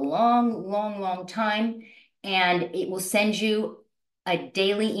for a long, long, long time, and it will send you a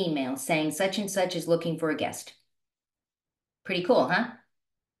daily email saying such and such is looking for a guest. Pretty cool, huh?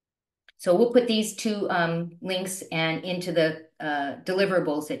 So we'll put these 2 links and into the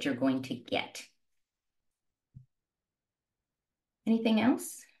deliverables that you're going to get. Anything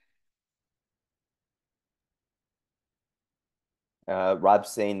else? Rob's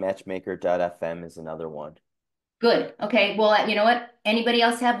saying matchmaker.fm is another one. Good. Okay. Well, you know what? Anybody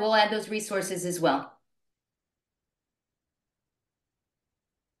else have? We'll add those resources as well.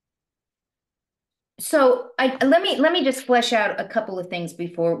 So let me just flesh out a couple of things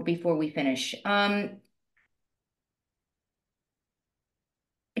before we finish.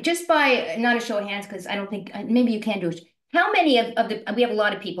 Just by not a show of hands, because I don't think maybe you can do it. How many of the we have a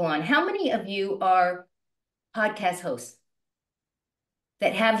lot of people on. How many of you are podcast hosts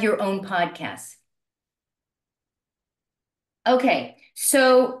that have your own podcasts? Okay,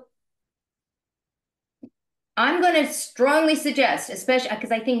 so I'm going to strongly suggest, especially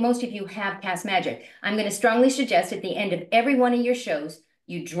because I think most of you have Castmagic, I'm going to strongly suggest at the end of every one of your shows,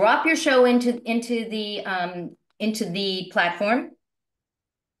 you drop your show into the platform,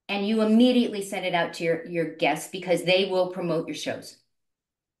 and you immediately send it out to your guests, because they will promote your shows.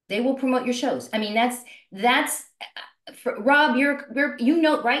 They will promote your shows. I mean, that's Rob, you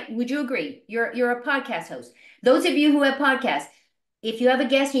know, right? Would you agree? You're a podcast host. Those of you who have podcasts, if you have a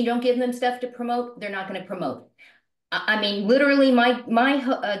guest and you don't give them stuff to promote, they're not going to promote. I mean, literally,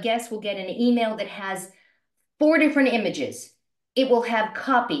 my guest will get an email that has 4 different images. It will have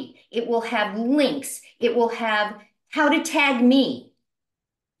copy. It will have links. It will have how to tag me.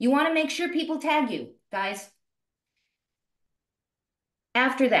 You want to make sure people tag you, guys.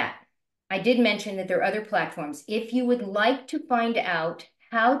 After that, I did mention that there are other platforms. If you would like to find out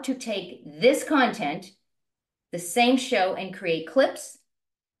how to take this content, the same show, and create clips,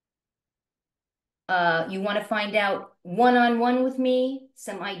 you want to find out one-on-one with me,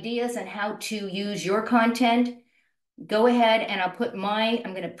 some ideas on how to use your content, go ahead and I'm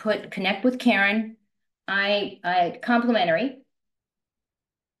going to put connect with Caren. I complimentary.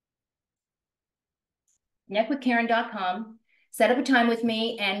 Connectwithcaren.com, set up a time with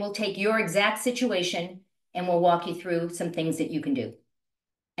me, and we'll take your exact situation and we'll walk you through some things that you can do.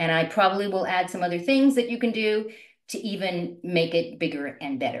 And I probably will add some other things that you can do to even make it bigger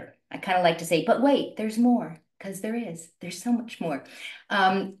and better. I kind of like to say, but wait, there's more, because there's so much more.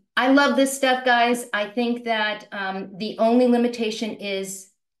 I love this stuff, guys. I think that the only limitation is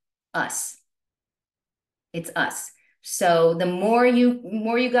us. It's us. So the more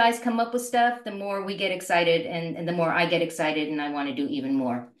you guys come up with stuff, the more we get excited, and the more I get excited and I want to do even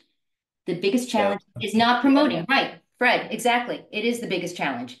more. The biggest challenge is not promoting, right? Fred, exactly. It is the biggest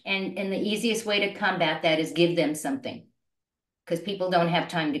challenge. And the easiest way to combat that is give them something. Because people don't have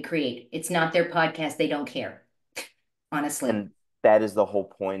time to create. It's not their podcast. They don't care, honestly. And that is the whole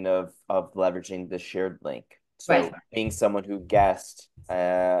point of leveraging the shared link. So right. Being someone who guessed,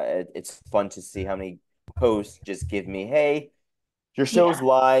 it's fun to see how many hosts just give me, hey, your show's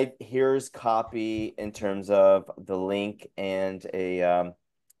live. Here's copy in terms of the link and an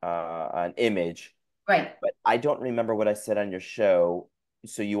image. Right. But I don't remember what I said on your show.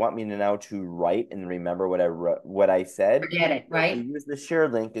 So you want me to now to write and remember what I said? Forget it, right? If you use the share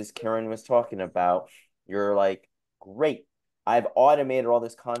link, as Caren was talking about, you're like, great. I've automated all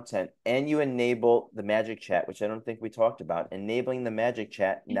this content, and you enable the magic chat, which I don't think we talked about. Enabling the magic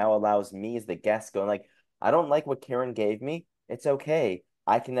chat now allows me as the guest going like, I don't like what Caren gave me. It's okay.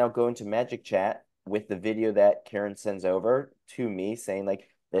 I can now go into magic chat with the video that Caren sends over to me saying like,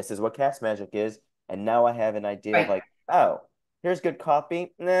 this is what Castmagic is. And now I have an idea of like, oh, here's good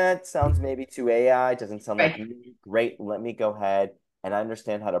copy. Nah, it sounds maybe too AI. It doesn't sound like me. Great. Let me go ahead and I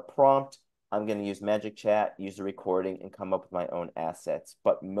understand how to prompt. I'm going to use Magic Chat, use the recording, and come up with my own assets.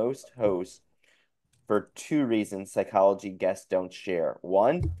 But most hosts, for two reasons, psychology guests don't share.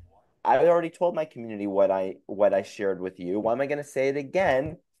 One, I already told my community what I shared with you. Why am I going to say it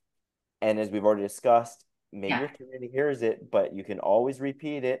again? And as we've already discussed, maybe your community hears it, but you can always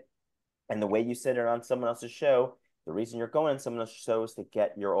repeat it. And the way you said it on someone else's show, the reason you're going on someone else's show is to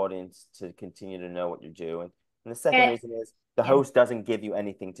get your audience to continue to know what you're doing. And the second reason is the host doesn't give you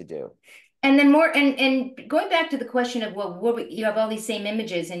anything to do. And then more, and going back to the question of, well, you have all these same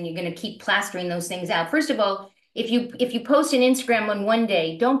images and you're going to keep plastering those things out. First of all, if you post an Instagram on one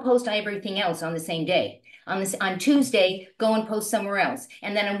day, don't post everything else on the same day. On Tuesday, go and post somewhere else.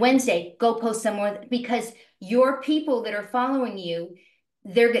 And then on Wednesday, go post somewhere, because your people that are following you,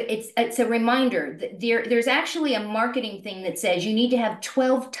 it's a reminder. There's actually a marketing thing that says you need to have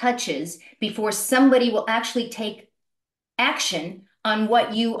 12 touches before somebody will actually take action on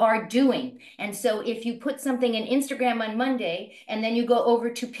what you are doing. And so if you put something in Instagram on Monday and then you go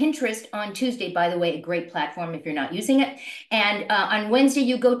over to Pinterest on Tuesday, by the way, a great platform if you're not using it, and on Wednesday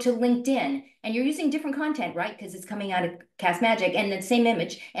you go to LinkedIn and you're using different content, right? Because it's coming out of Castmagic and the same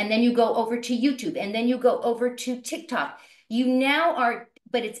image, and then you go over to YouTube and then you go over to TikTok. You now are,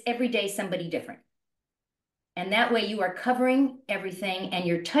 but it's every day somebody different. And that way you are covering everything and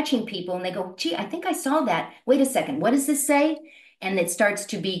you're touching people and they go, gee, I think I saw that. Wait a second, what does this say? And it starts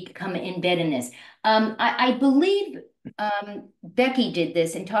to become embedded in this. I believe Becky did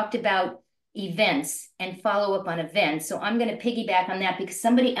this and talked about events and follow up on events. So I'm going to piggyback on that because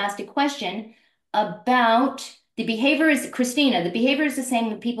somebody asked a question about the behavior is, Christina, the behavior is the same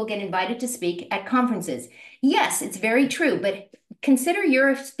when people get invited to speak at conferences. Yes, it's very true, but consider you're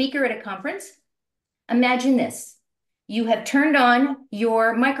a speaker at a conference. Imagine this. You have turned on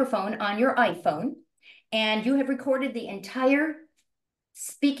your microphone on your iPhone and you have recorded the entire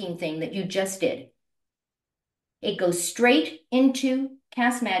speaking thing that you just did. It goes straight into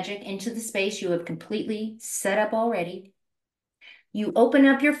Castmagic, into the space you have completely set up already. You open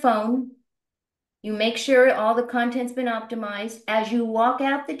up your phone. You make sure all the content's been optimized. As you walk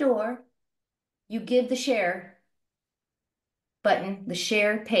out the door, you give the share button, the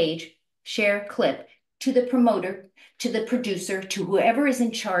share page, share clip to the promoter, to the producer, to whoever is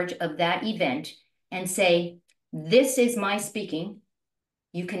in charge of that event and say, this is my speaking.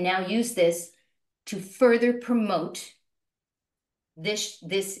 You can now use this to further promote this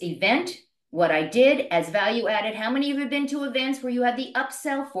event, what I did as value added. How many of you have been to events where you have the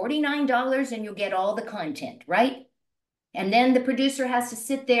upsell $49 and you'll get all the content, right? And then the producer has to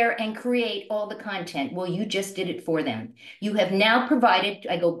sit there and create all the content. Well, you just did it for them. You have now provided,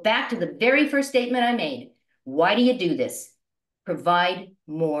 I go back to the very first statement I made. Why do you do this? Provide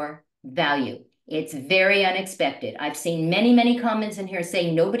more value. It's very unexpected. I've seen many, many comments in here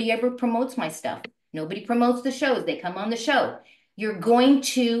saying nobody ever promotes my stuff. Nobody promotes the shows. They come on the show. You're going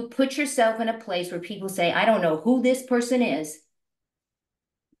to put yourself in a place where people say, I don't know who this person is,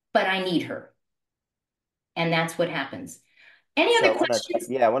 but I need her. And that's what happens. Any other questions?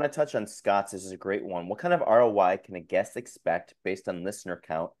 I want to touch on Scott's. This is a great one. What kind of ROI can a guest expect based on listener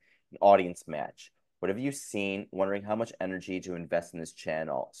count and audience match? What have you seen? Wondering how much energy to invest in this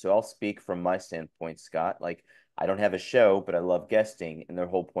channel. So I'll speak from my standpoint, Scott. Like, I don't have a show, but I love guesting. And the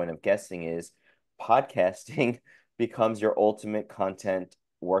whole point of guesting is podcasting becomes your ultimate content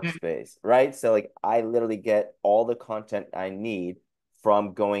workspace, right? So like I literally get all the content I need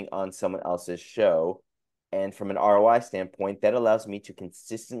from going on someone else's show. And from an ROI standpoint, that allows me to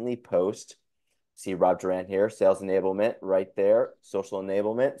consistently post. See Rob Durant here, sales enablement right there, social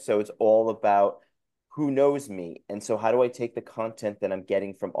enablement. So it's all about who knows me. And so how do I take the content that I'm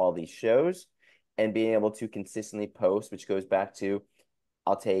getting from all these shows and being able to consistently post, which goes back to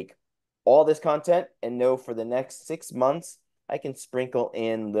I'll take all this content and know for the next 6 months, I can sprinkle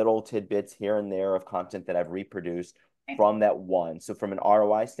in little tidbits here and there of content that I've reproduced from that one. So from an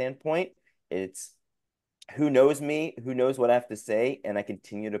ROI standpoint, it's who knows me, who knows what I have to say, and I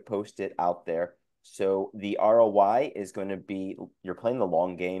continue to post it out there. So the ROI is going to be, you're playing the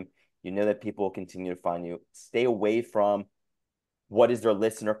long game. You know that people will continue to find you. Stay away from what is their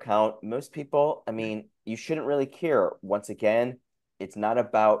listener count. Most people, I mean, you shouldn't really care. Once again, it's not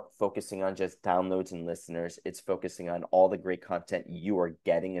about focusing on just downloads and listeners. It's focusing on all the great content you are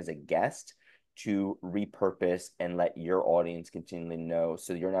getting as a guest to repurpose and let your audience continually know.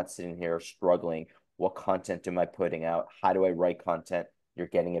 So you're not sitting here struggling. What content am I putting out? How do I write content? You're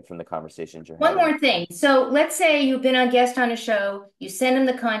getting it from the conversations you're having. One more thing. So let's say you've been a guest on a show, you send them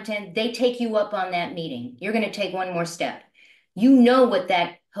the content, they take you up on that meeting. You're going to take one more step. You know what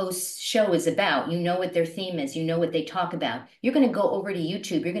that host's show is about. You know what their theme is. You know what they talk about. You're going to go over to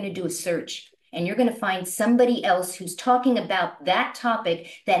YouTube. You're going to do a search and you're going to find somebody else who's talking about that topic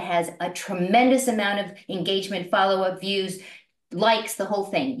that has a tremendous amount of engagement, follow-up, views, likes, the whole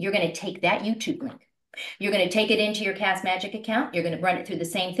thing. You're going to take that YouTube link. You're going to take it into your Castmagic account. You're going to run it through the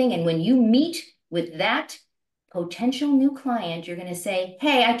same thing. And when you meet with that potential new client, you're going to say,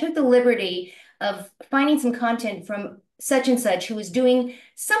 hey, I took the liberty of finding some content from such and such who is doing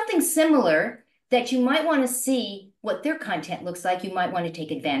something similar that you might want to see what their content looks like. You might want to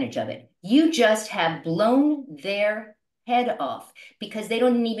take advantage of it. You just have blown their head off because they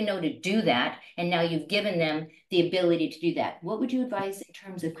don't even know to do that. And now you've given them the ability to do that. What would you advise in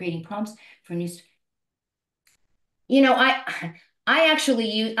terms of creating prompts for new? You know, I actually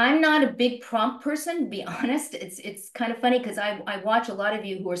use, I'm not a big prompt person, to be honest. It's kind of funny because I watch a lot of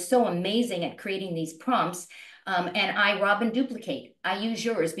you who are so amazing at creating these prompts. And I rob and duplicate. I use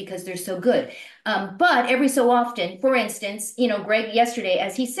yours because they're so good. But every so often, for instance, you know, Greg yesterday,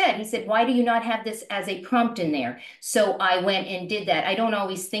 as he said, why do you not have this as a prompt in there? So I went and did that. I don't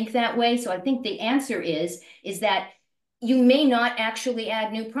always think that way. So I think the answer is that you may not actually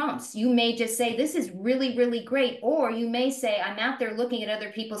add new prompts. You may just say, this is really, really great. Or you may say, I'm out there looking at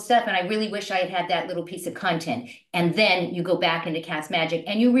other people's stuff and I really wish I had had that little piece of content. And then you go back into Castmagic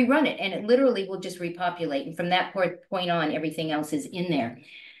and you rerun it and it literally will just repopulate. And from that point on, everything else is in there.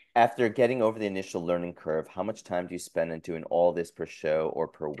 After getting over the initial learning curve, how much time do you spend in doing all this per show or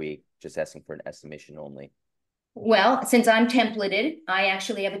per week? Just asking for an estimation only. Well, since I'm templated, I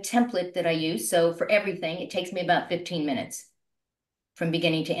actually have a template that I use. So for everything, it takes me about 15 minutes from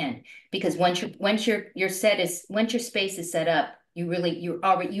beginning to end. Because once your space is set up, you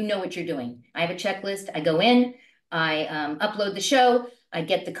know what you're doing. I have a checklist. I go in, I upload the show, I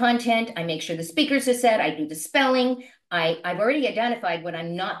get the content, I make sure the speakers are set, I do the spelling. I've already identified what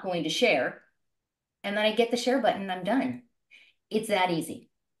I'm not going to share, and then I get the share button and I'm done. It's that easy.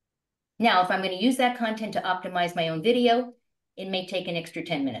 Now, if I'm going to use that content to optimize my own video, it may take an extra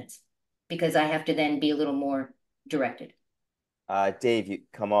 10 minutes because I have to then be a little more directed. Dave, you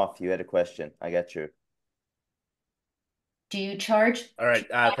come off. You had a question. I got you. Do you charge? All right.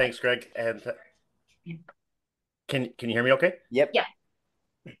 Thanks, Greg. And can you hear me okay? Yep. Yeah.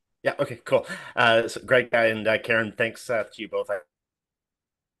 Yeah. Okay, cool. So Greg and Caren, thanks to you both.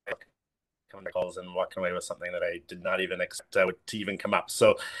 Coming to calls and walking away with something that I did not even expect to even come up.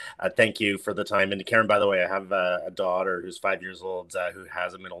 So thank you for the time. And Caren, by the way, I have a daughter who's 5 years old who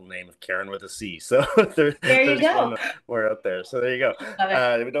has a middle name of Caren with a C. So there's one more out there. So there you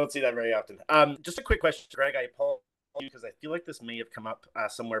go. We don't see that very often. Just a quick question, Greg. I apologize. because I feel like this may have come up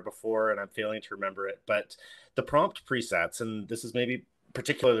somewhere before and I'm failing to remember it, but the prompt presets, and this is maybe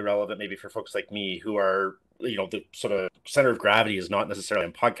particularly relevant maybe for folks like me who are, the sort of center of gravity is not necessarily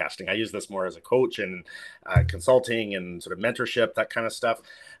in podcasting. I use this more as a coach and consulting and sort of mentorship, that kind of stuff.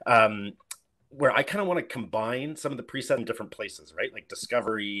 Where I kind of want to combine some of the presets in different places, right? Like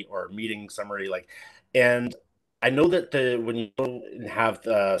discovery or meeting summary, and I know that when you have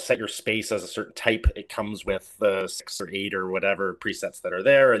set your space as a certain type, it comes with the 6 or 8 or whatever presets that are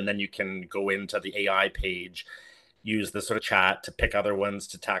there, and then you can go into the AI page, use the sort of chat to pick other ones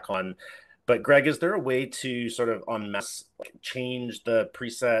to tack on. But Greg, is there a way to sort of en masse change the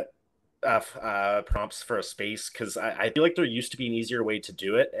preset prompts for a space? Because I feel like there used to be an easier way to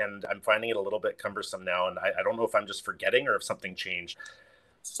do it, and I'm finding it a little bit cumbersome now, and I don't know if I'm just forgetting or if something changed.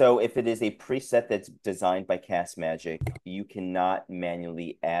 So if it is a preset that's designed by Castmagic, you cannot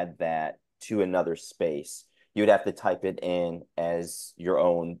manually add that to another space. You would have to type it in as your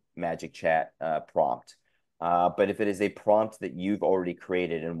own Magic Chat prompt. But if it is a prompt that you've already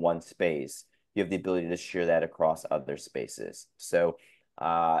created in one space, you have the ability to share that across other spaces. So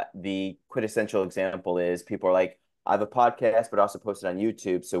the quintessential example is people are like, I have a podcast, but also post it on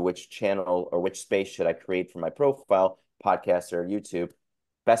YouTube. So which channel or which space should I create for my profile, podcast or YouTube?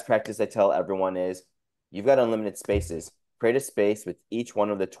 Best practice I tell everyone is you've got unlimited spaces. Create a space with each one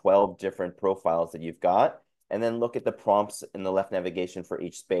of the 12 different profiles that you've got, and then look at the prompts in the left navigation for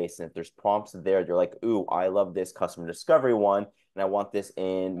each space. And if there's prompts there, you're like, ooh, I love this customer discovery one, and I want this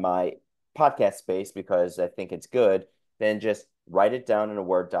in my podcast space because I think it's good, then just write it down in a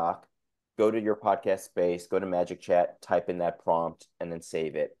Word doc, go to your podcast space, go to Magic Chat, type in that prompt, and then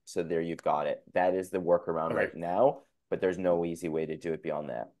save it. So there you've got it. That is the workaround right now, but there's no easy way to do it beyond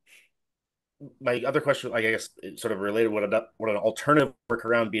that. My other question, I guess, sort of related, would an alternative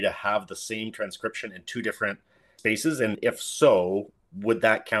workaround be to have the same transcription in 2 different spaces? And if so, would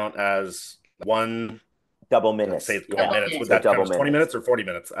that count as one double minutes? Let's say it's couple minutes. Would that count as 20 minutes or 40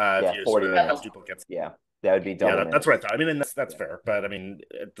 minutes? Yeah, 40 minutes. Duplicates. Yeah, that would be double minutes. That's what I thought. I mean, and that's fair. But I mean,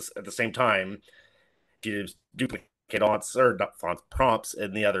 at the same time, if you duplicate prompts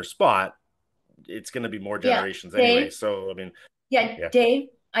in the other spot, it's going to be more generations anyway. So I mean, Dave,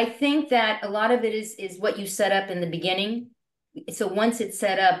 I think that a lot of it is what you set up in the beginning. So once it's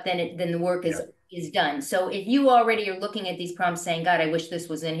set up, then the work is done. So if you already are looking at these prompts saying, God, I wish this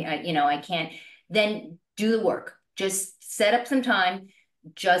was in here, I can't, then do the work. Just set up some time,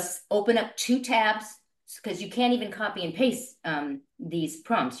 just open up 2 tabs, because you can't even copy and paste these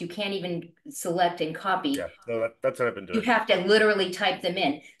prompts. You can't even select and copy. Yeah, no, that's what I've been doing. You have to literally type them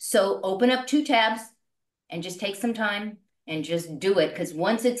in. So open up 2 tabs and just take some time and just do it, because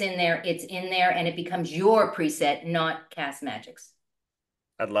once it's in there, and it becomes your preset, not Castmagic's.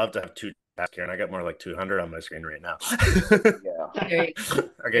 I'd love to have 2 tabs, Caren. I got more like 200 on my screen right now. Okay,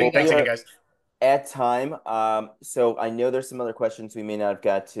 thanks again, guys. At time, so I know there's some other questions we may not have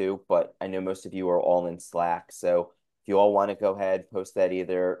got to, but I know most of you are all in Slack. So if you all want to go ahead, post that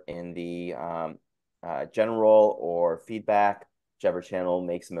either in the general or feedback, whichever channel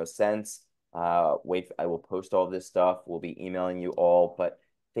makes the most sense. I will post all this stuff. We'll be emailing you all, but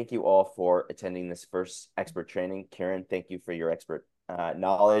thank you all for attending this first expert training. Caren, thank you for your expert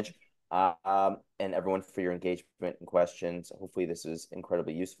knowledge, and everyone for your engagement and questions. Hopefully this was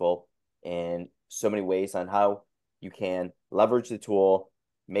incredibly useful in so many ways on how you can leverage the tool,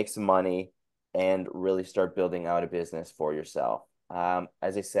 make some money, and really start building out a business for yourself.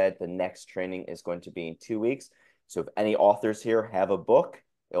 As I said, the next training is going to be in 2 weeks. So if any authors here have a book,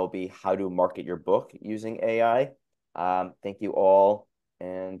 it'll be how to market your book using AI. Thank you all,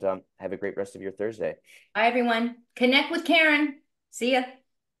 and have a great rest of your Thursday. Bye, everyone. Connect with Caren. See ya.